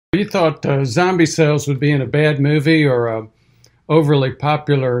You thought zombie cells would be in a bad movie or a overly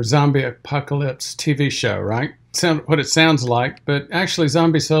popular zombie apocalypse TV show, right? Sound what it sounds like, but actually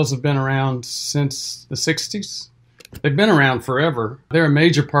zombie cells have been around since the 60s. They've been around forever. They're a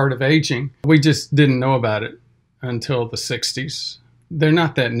major part of aging. We just didn't know about it until the 60s. They're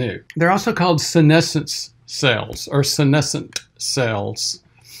not that new. They're also called senescence cells or senescent cells.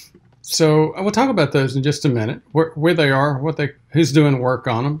 So we'll talk about those in just a minute, where they are, who's doing work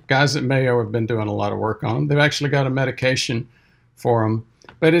on them. Guys at Mayo have been doing a lot of work on them. They've actually got a medication for them,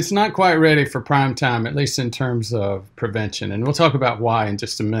 but it's not quite ready for prime time, at least in terms of prevention. And we'll talk about why in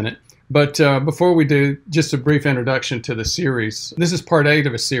just a minute. But before we do, just a brief introduction to the series. This is part 8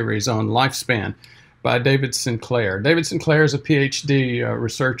 of a series on lifespan by David Sinclair. David Sinclair is a PhD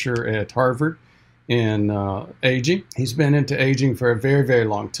researcher at Harvard in aging. He's been into aging for a very, very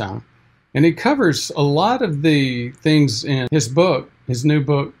long time. And he covers a lot of the things in his book, his new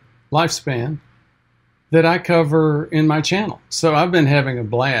book, Lifespan, that I cover in my channel. So I've been having a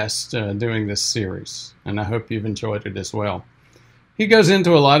blast doing this series, and I hope you've enjoyed it as well. He goes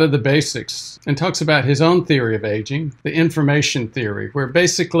into a lot of the basics and talks about his own theory of aging, the information theory, where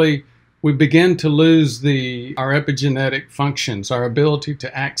basically we begin to lose our epigenetic functions, our ability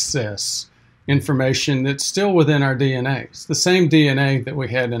to access information that's still within our DNA. It's the same DNA that we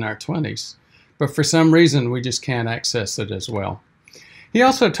had in our 20s, but for some reason we just can't access it as well. He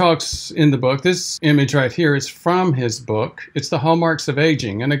also talks in the book, this image right here is from his book, it's the hallmarks of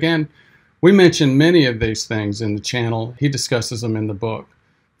aging. And again, we mention many of these things in the channel. He discusses them in the book.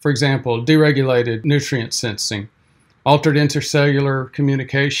 For example, deregulated nutrient sensing, altered intercellular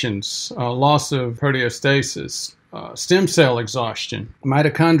communications, loss of proteostasis, stem cell exhaustion,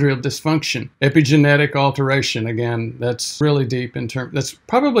 mitochondrial dysfunction, epigenetic alteration. Again, that's really deep that's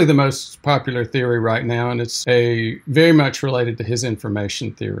probably the most popular theory right now, and it's very much related to his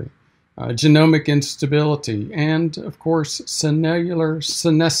information theory. Genomic instability, and of course, cellular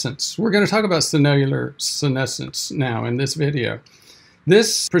senescence. We're going to talk about cellular senescence now in this video.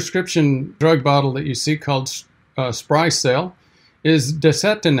 This prescription drug bottle that you see called Sprycel is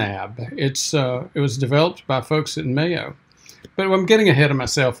dasatinib. It was developed by folks at Mayo. But I'm getting ahead of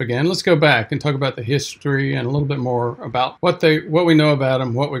myself again. Let's go back and talk about the history and a little bit more about what we know about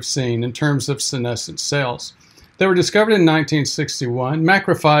them, what we've seen in terms of senescent cells. They were discovered in 1961.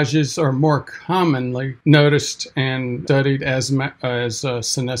 Macrophages are more commonly noticed and studied as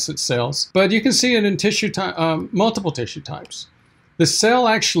senescent cells. But you can see it in multiple tissue types. The cell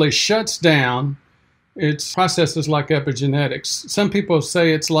actually shuts down. It's processes like epigenetics. Some people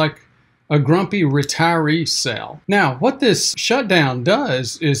say it's like a grumpy retiree cell. Now, what this shutdown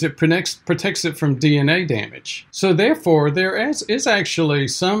does is it protects it from DNA damage. So therefore, there is actually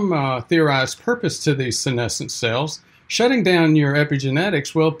some theorized purpose to these senescent cells. Shutting down your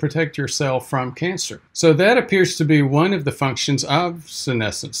epigenetics will protect your cell from cancer. So that appears to be one of the functions of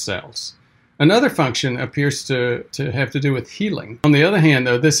senescent cells. Another function appears to have to do with healing. On the other hand,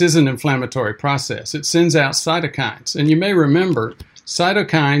 though, this is an inflammatory process. It sends out cytokines. And you may remember,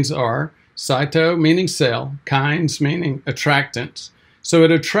 cytokines are cyto, meaning cell, kines, meaning attractants. So it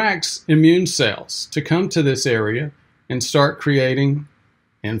attracts immune cells to come to this area and start creating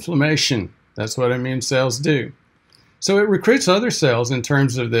inflammation. That's what immune cells do. So it recruits other cells in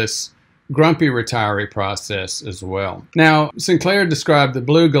terms of this grumpy retiree process as well. Now, Sinclair described the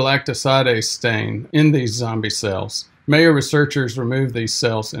blue galactosidase stain in these zombie cells. Mayo researchers removed these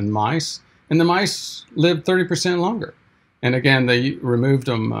cells in mice, and the mice lived 30% longer. And again, they removed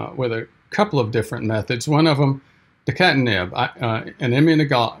them with a couple of different methods. One of them, dasatinib, an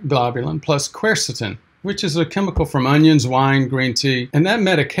immunoglobulin, plus quercetin, which is a chemical from onions, wine, green tea. And that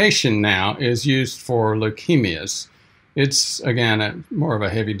medication now is used for leukemias. It's, again, more of a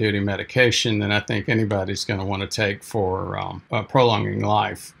heavy-duty medication than I think anybody's going to want to take for prolonging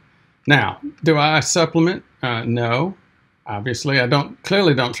life. Now, do I supplement? No. Obviously, I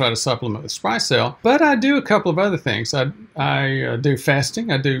clearly don't try to supplement with Sprycel, but I do a couple of other things. I do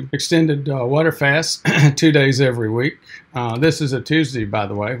fasting. I do extended water fast 2 days every week. This is a Tuesday, by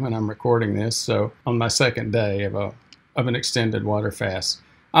the way, when I'm recording this, so on my second day of an extended water fast.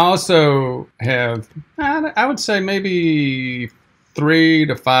 I also have, I would say, maybe 3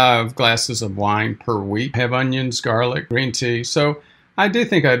 to 5 glasses of wine per week. I have onions, garlic, green tea. So I do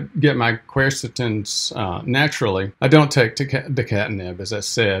think I get my quercetins naturally. I don't take dasatinib, as I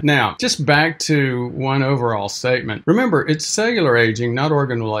said. Now, just back to one overall statement. Remember, it's cellular aging, not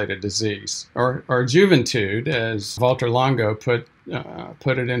organ-related disease, or juventude, as Walter Longo put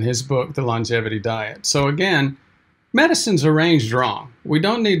it in his book, The Longevity Diet. So again, medicine's arranged wrong. We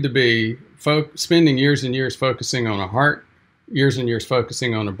don't need to be spending years and years focusing on a heart years and years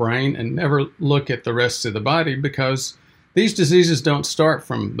focusing on the brain and never look at the rest of the body, because these diseases don't start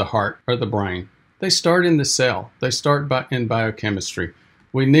from the heart or the brain. They start in the cell. They start in biochemistry.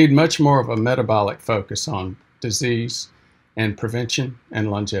 We need much more of a metabolic focus on disease and prevention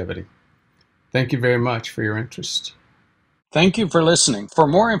and longevity. Thank you very much for your interest. Thank you for listening. For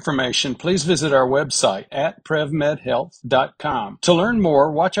more information, please visit our website at prevmedhealth.com. To learn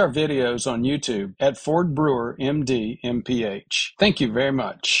more, watch our videos on YouTube at Ford Brewer, MD, MPH. Thank you very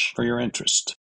much for your interest.